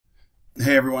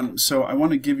Hey everyone, so I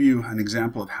want to give you an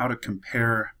example of how to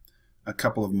compare a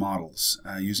couple of models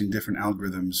using different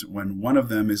algorithms when one of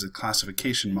them is a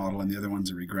classification model and the other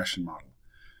one's a regression model.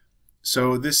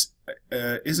 So this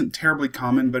isn't terribly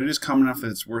common, but it is common enough that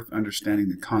it's worth understanding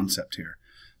the concept here.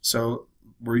 So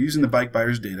we're using the bike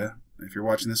buyer's data. If you're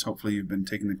watching this, hopefully you've been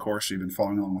taking the course or you've been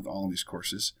following along with all of these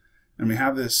courses. And we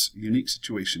have this unique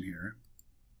situation here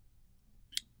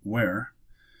where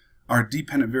our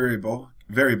dependent variable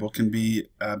can be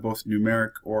both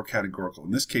numeric or categorical.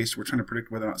 In this case, we're trying to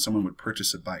predict whether or not someone would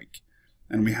purchase a bike.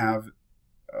 And we have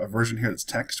a version here that's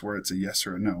text, where it's a yes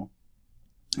or a no,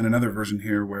 and another version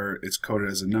here where it's coded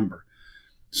as a number.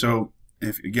 So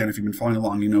if you've been following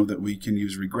along, you know that we can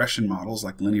use regression models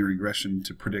like linear regression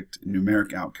to predict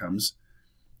numeric outcomes,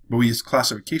 but we use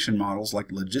classification models like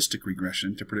logistic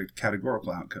regression to predict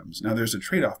categorical outcomes. Now there's a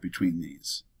trade-off between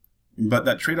these, but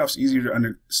that trade-off's easier to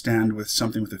understand with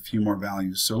something with a few more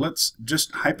values. So let's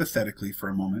just hypothetically for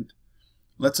a moment,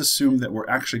 let's assume that we're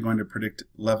actually going to predict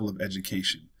level of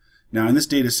education. Now in this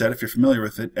data set, if you're familiar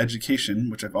with it, education,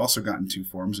 which I've also got in two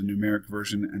forms, a numeric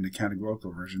version and a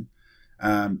categorical version,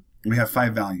 we have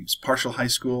 5 values: partial high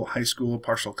school,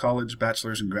 partial college,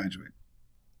 bachelor's, and graduate.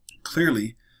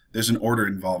 Clearly, there's an order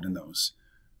involved in those.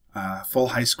 Full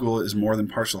high school is more than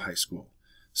partial high school.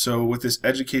 So with this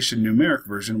education numeric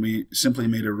version, we simply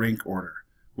made a rank order,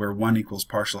 where 1 equals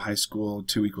partial high school,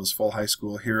 2 equals full high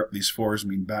school. Here, these 4s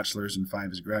mean bachelor's and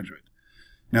 5 is graduate.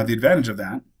 Now the advantage of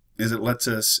that is it lets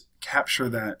us capture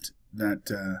that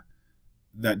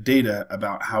data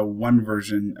about how one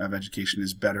version of education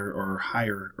is better or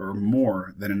higher or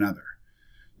more than another.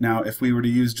 Now, if we were to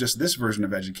use just this version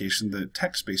of education, the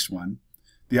text-based one,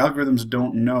 the algorithms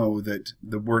don't know that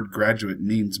the word graduate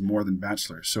means more than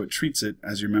bachelor, so it treats it,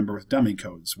 as you remember, with dummy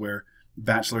codes, where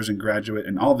bachelor's and graduate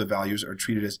and all the values are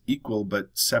treated as equal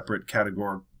but separate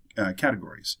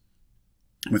categories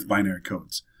with binary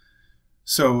codes.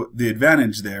 So the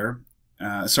advantage there,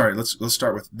 let's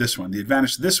start with this one. The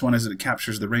advantage to this one is that it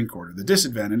captures the rank order. The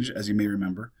disadvantage, as you may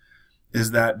remember,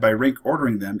 is that by rank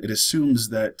ordering them, it assumes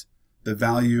that the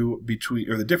value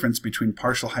between, or the difference between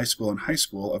partial high school and high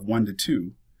school of 1 to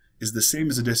 2 is the same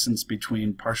as the distance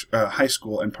between high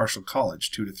school and partial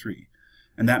college, 2 to 3.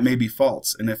 And that may be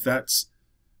false. And if that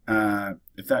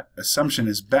assumption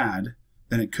is bad,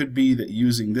 then it could be that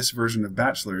using this version of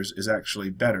bachelor's is actually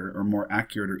better or more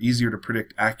accurate or easier to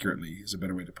predict accurately, is a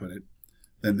better way to put it,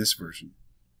 than this version.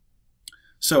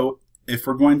 So if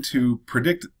we're going to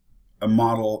predict a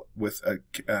model with a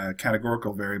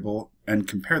categorical variable and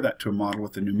compare that to a model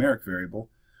with a numeric variable,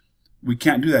 we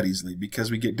can't do that easily because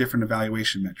we get different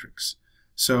evaluation metrics.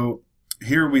 So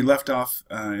here we left off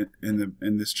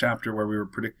in this chapter where we were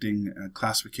predicting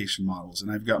classification models,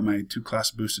 and I've got my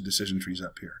 2-class boosted decision trees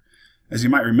up here. As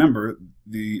you might remember,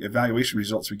 the evaluation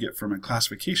results we get from a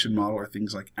classification model are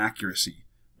things like accuracy,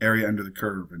 area under the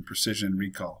curve, and precision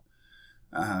recall.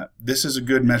 This is a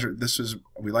good measure.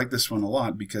 We like this one a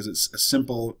lot because it's a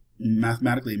simple,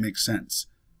 mathematically it makes sense.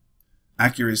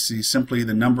 Accuracy, simply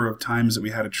the number of times that we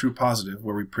had a true positive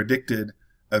where we predicted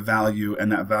a value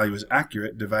and that value is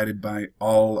accurate, divided by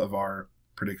all of our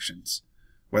predictions,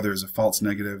 whether it's a false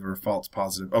negative or a false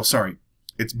positive. Oh, sorry,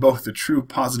 it's both the true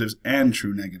positives and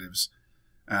true negatives.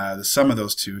 The sum of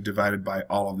those two divided by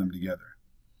all of them together.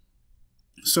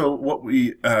 So what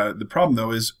the problem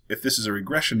though is if this is a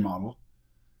regression model,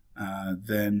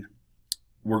 then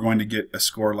we're going to get a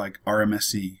score like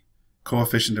RMSE,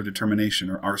 coefficient of determination,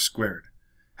 or R squared.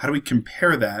 How do we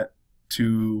compare that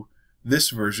to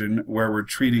this version where we're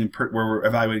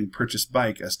evaluating purchase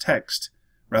bike as text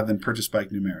rather than purchase bike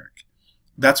numeric?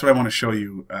 That's what I want to show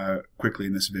you quickly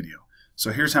in this video.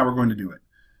 So here's how we're going to do it.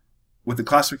 With the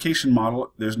classification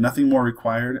model, there's nothing more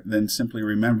required than simply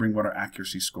remembering what our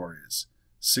accuracy score is.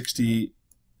 68%,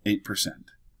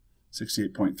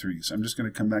 68.3. So I'm just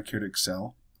going to come back here to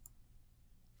Excel,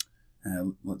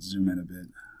 and let's zoom in a bit.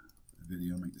 The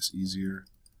video, make this easier.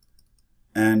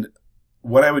 And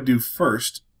what I would do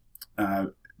first,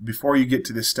 before you get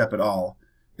to this step at all,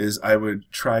 is I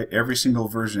would try every single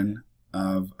version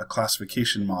of a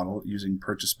classification model using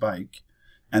purchase bike,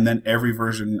 and then every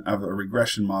version of a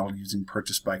regression model using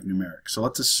purchase bike numeric. So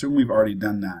let's assume we've already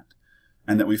done that,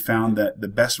 and that we found that the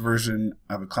best version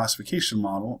of a classification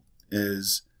model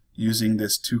is using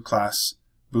this 2-class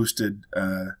boosted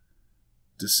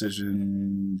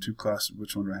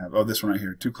which one do I have? Oh, this one right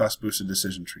here, 2-class boosted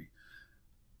decision tree.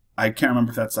 I can't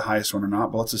remember if that's the highest one or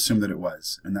not, but let's assume that it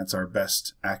was, and that's our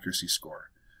best accuracy score.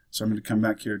 So I'm going to come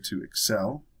back here to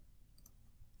Excel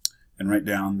and write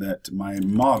down that my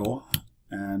model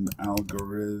and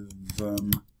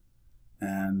algorithm,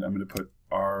 and I'm going to put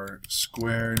R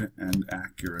squared and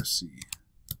accuracy.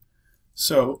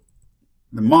 So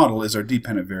the model is our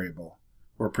dependent variable.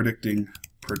 We're predicting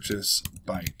purchase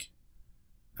bike.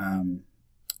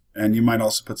 And you might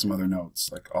also put some other notes,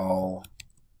 like all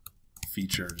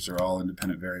features or all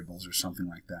independent variables or something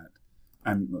like that.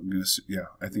 I'm going to, yeah,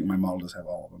 I think my model does have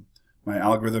all of them. My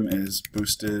algorithm is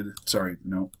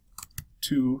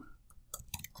to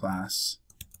class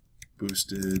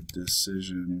boosted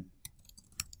decision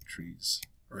trees.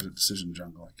 Or is it decision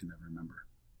jungle? I can never remember.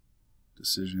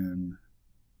 Decision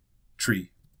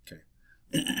tree. Okay.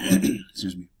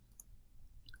 Excuse me.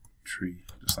 Tree,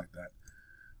 just like that.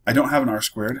 I don't have an R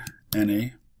squared,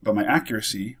 NA, but my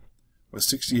accuracy was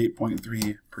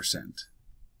 68.3%.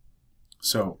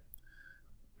 So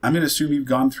I'm going to assume you've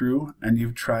gone through and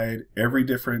you've tried every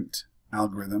different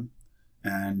algorithm,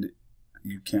 and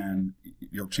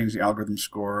you'll change the algorithm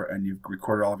score, and you've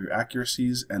recorded all of your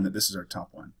accuracies, and that this is our top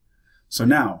one. So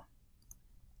now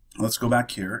let's go back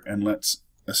here and let's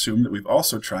assume that we've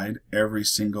also tried every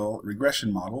single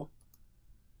regression model,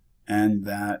 and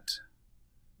that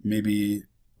maybe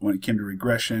when it came to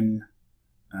regression,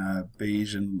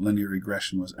 Bayesian linear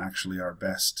regression was actually our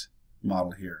best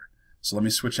model here. So let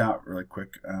me switch out really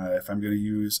quick. If I'm going to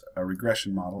use a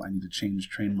regression model, I need to change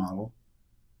train model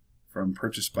from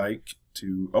purchase bike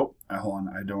to, hold on,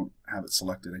 I don't have it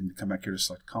selected. I need to come back here to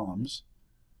select columns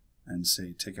and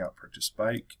say take out purchase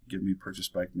bike, give me purchase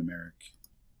bike numeric.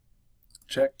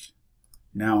 Check.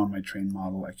 Now on my train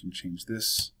model, I can change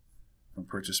this from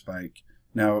purchase bike.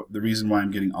 Now, the reason why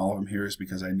I'm getting all of them here is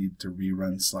because I need to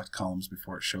rerun select columns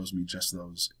before it shows me just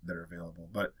those that are available.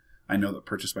 But I know that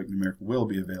purchase bike numeric will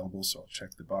be available, so I'll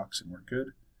check the box and we're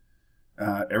good.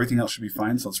 Everything else should be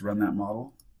fine, so let's run that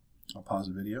model. I'll pause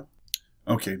the video.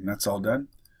 Okay, that's all done.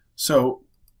 So,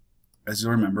 as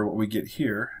you'll remember, what we get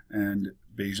here, and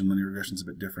Bayesian linear regression is a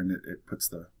bit different. It puts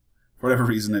for whatever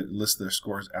reason, it lists their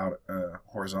scores out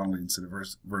horizontally instead of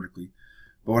vertically.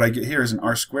 But what I get here is an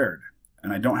R squared,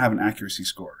 and I don't have an accuracy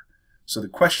score. So the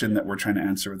question that we're trying to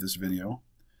answer with this video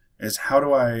is, how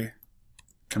do I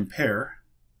compare,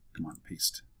 come on,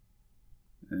 paste.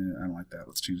 I don't like that.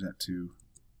 Let's change that to,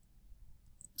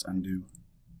 let's undo,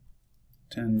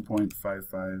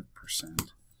 10.55%.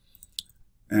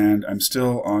 And I'm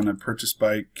still on a purchase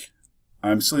bike.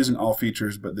 I'm still using all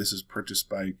features, but this is purchase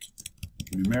bike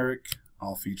numeric,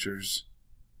 all features.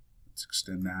 Let's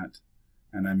extend that.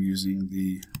 And I'm using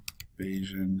the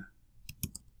Bayesian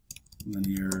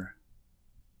linear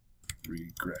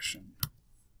regression.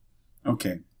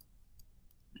 Okay.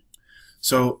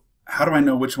 So how do I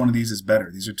know which one of these is better?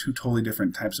 These are two totally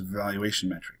different types of evaluation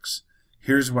metrics.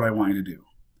 Here's what I want you to do.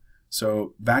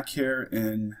 So back here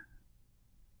in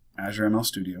Azure ML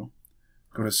Studio,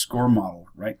 go to Score Model,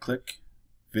 right-click,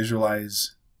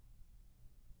 visualize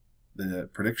the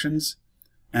predictions.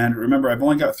 And remember, I've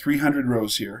only got 300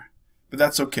 rows here, but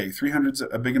that's okay. 300 is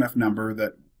a big enough number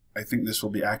that I think this will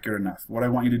be accurate enough. What I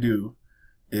want you to do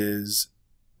is,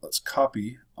 let's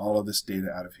copy all of this data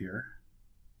out of here,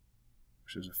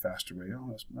 which is a faster way.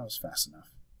 Oh, that was fast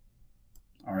enough.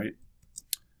 All right.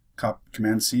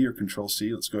 Command C or Control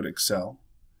C. Let's go to Excel,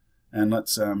 and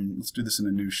let's do this in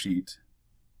a new sheet.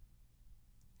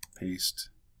 Paste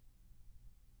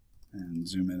and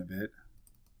zoom in a bit.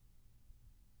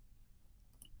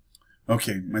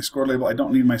 Okay, my score label. I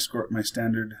don't need my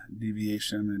standard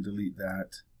deviation. I'm going to delete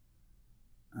that.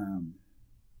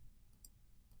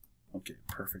 Okay,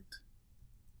 perfect.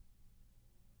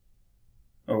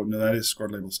 Oh no, that is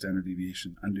scored label standard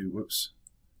deviation. Undo. Whoops.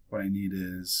 What I need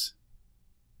is,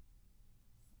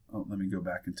 oh, let me go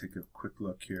back and take a quick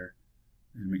look here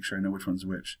and make sure I know which one's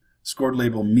which. Scored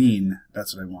label mean,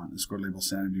 that's what I want, and scored label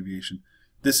standard deviation.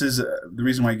 This is, the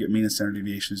reason why I get mean and standard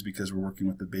deviation is because we're working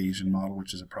with the Bayesian model,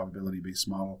 which is a probability-based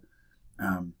model.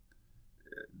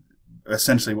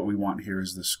 Essentially what we want here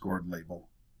is the scored label.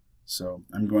 So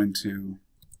I'm going to,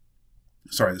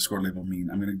 sorry, the scored label mean.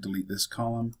 I'm going to delete this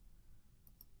column,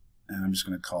 and I'm just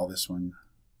going to call this one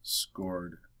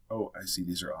scored. Oh, I see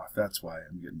these are off. That's why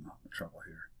I'm getting in trouble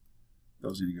here.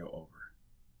 Those need to go over.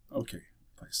 Okay,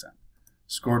 replace that.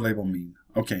 Scored label mean.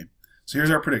 Okay, so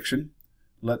here's our prediction.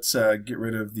 Let's get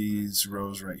rid of these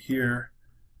rows right here.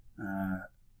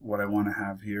 What I want to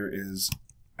have here is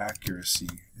accuracy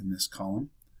in this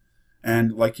column.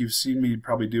 And like you've seen me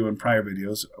probably do in prior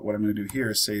videos, what I'm going to do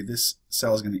here is say this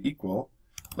cell is going to equal,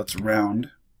 let's round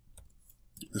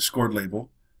the scored label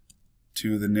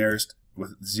to the nearest,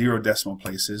 with 0 decimal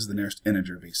places, the nearest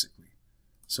integer basically.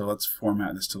 So let's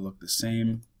format this to look the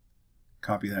same.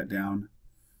 Copy that down.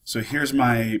 So here's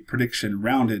my prediction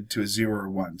rounded to a 0 or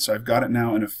 1. So I've got it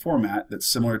now in a format that's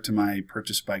similar to my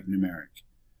purchase bike numeric.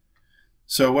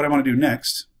 So what I want to do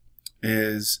next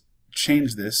is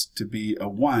change this to be a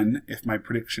 1 if my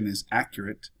prediction is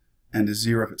accurate and a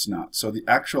 0 if it's not. So the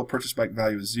actual purchase bike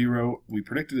value is 0. We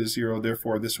predicted a 0,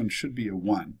 therefore this one should be a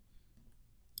 1.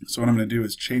 So what I'm going to do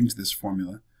is change this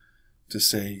formula to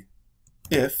say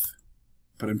if,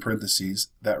 put in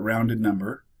parentheses, that rounded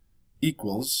number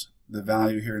equals the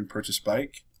value here in purchase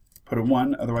bike, put a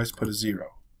 1, otherwise put a 0.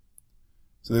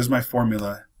 So there's my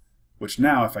formula, which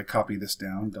now if I copy this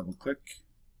down, double click,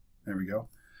 there we go.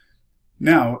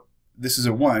 Now this is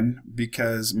a 1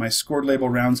 because my scored label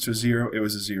rounds to a 0, it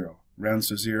was a 0. Rounds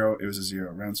to a 0, it was a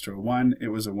 0. Rounds to a 1, it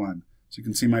was a 1. So you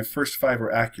can see my first 5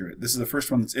 were accurate. This is the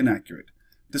first one that's inaccurate.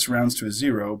 This rounds to a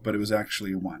 0, but it was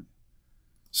actually a 1.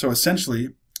 So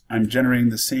essentially, I'm generating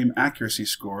the same accuracy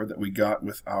score that we got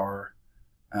with our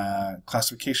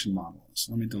classification model.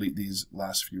 So let me delete these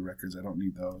last few records. I don't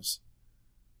need those.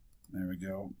 There we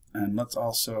go. And let's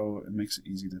also, it makes it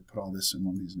easy to put all this in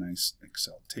one of these nice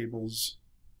Excel tables.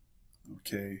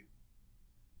 Okay.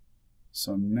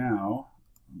 So now,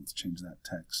 let's change that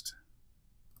text.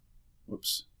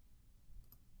 Whoops.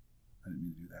 I didn't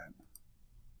mean to do that.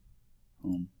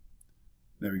 Home.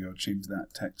 There we go. Change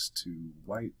that text to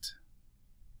white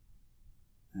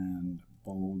and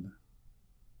bold.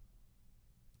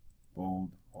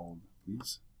 Bold, bold,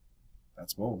 please.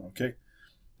 That's bold. Okay.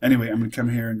 Anyway, I'm going to come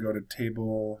here and go to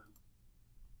table,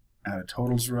 add a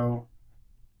totals row.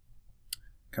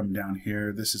 Come down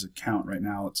here. This is a count right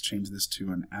now. Let's change this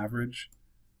to an average.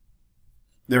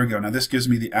 There we go. Now this gives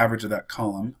me the average of that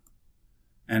column.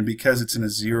 And because it's in a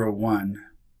 0, 1,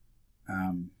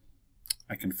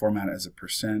 I can format it as a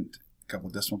percent, a couple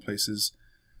decimal places.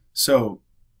 So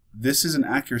this is an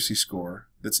accuracy score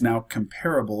that's now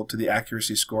comparable to the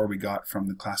accuracy score we got from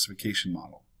the classification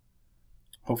model.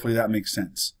 Hopefully that makes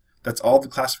sense. That's all the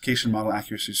classification model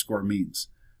accuracy score means.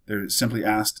 They're simply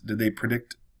asked, did they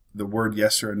predict the word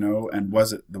yes or no, and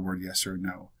was it the word yes or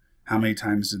no? How many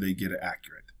times did they get it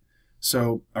accurate?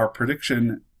 So our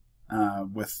prediction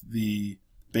with the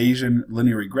Bayesian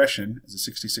linear regression is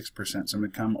a 66%. So I'm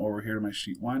going to come over here to my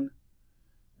sheet 1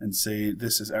 and say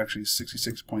this is actually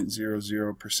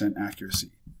 66.00%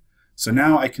 accuracy. So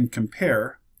now I can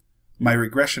compare my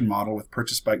regression model with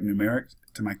purchase bike numeric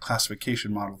to my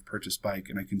classification model with purchase bike,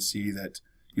 and I can see that,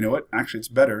 you know what, actually it's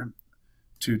better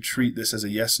to treat this as a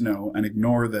yes-no and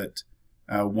ignore that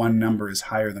one number is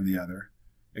higher than the other.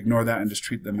 Ignore that and just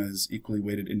treat them as equally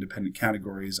weighted independent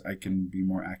categories. I can be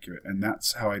more accurate, and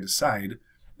that's how I decide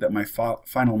that my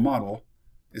final model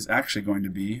is actually going to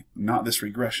be not this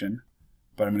regression,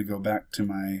 but I'm going to go back to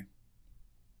my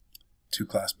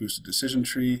 2-class boosted decision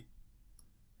tree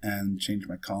and change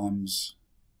my columns.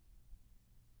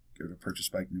 Go to purchase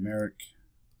bike numeric,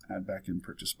 add back in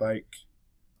purchase bike,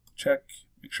 check,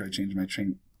 make sure I change my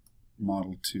train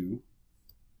model to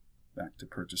back to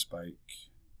purchase bike.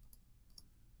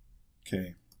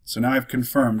 Okay, so now I've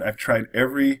confirmed, I've tried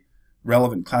every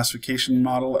relevant classification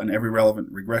model and every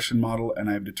relevant regression model, and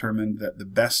I've determined that the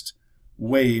best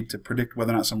way to predict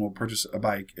whether or not someone will purchase a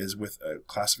bike is with a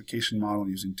classification model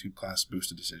using 2-class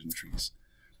boosted decision trees.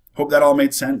 Hope that all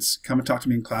made sense. Come and talk to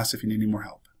me in class if you need any more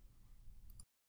help.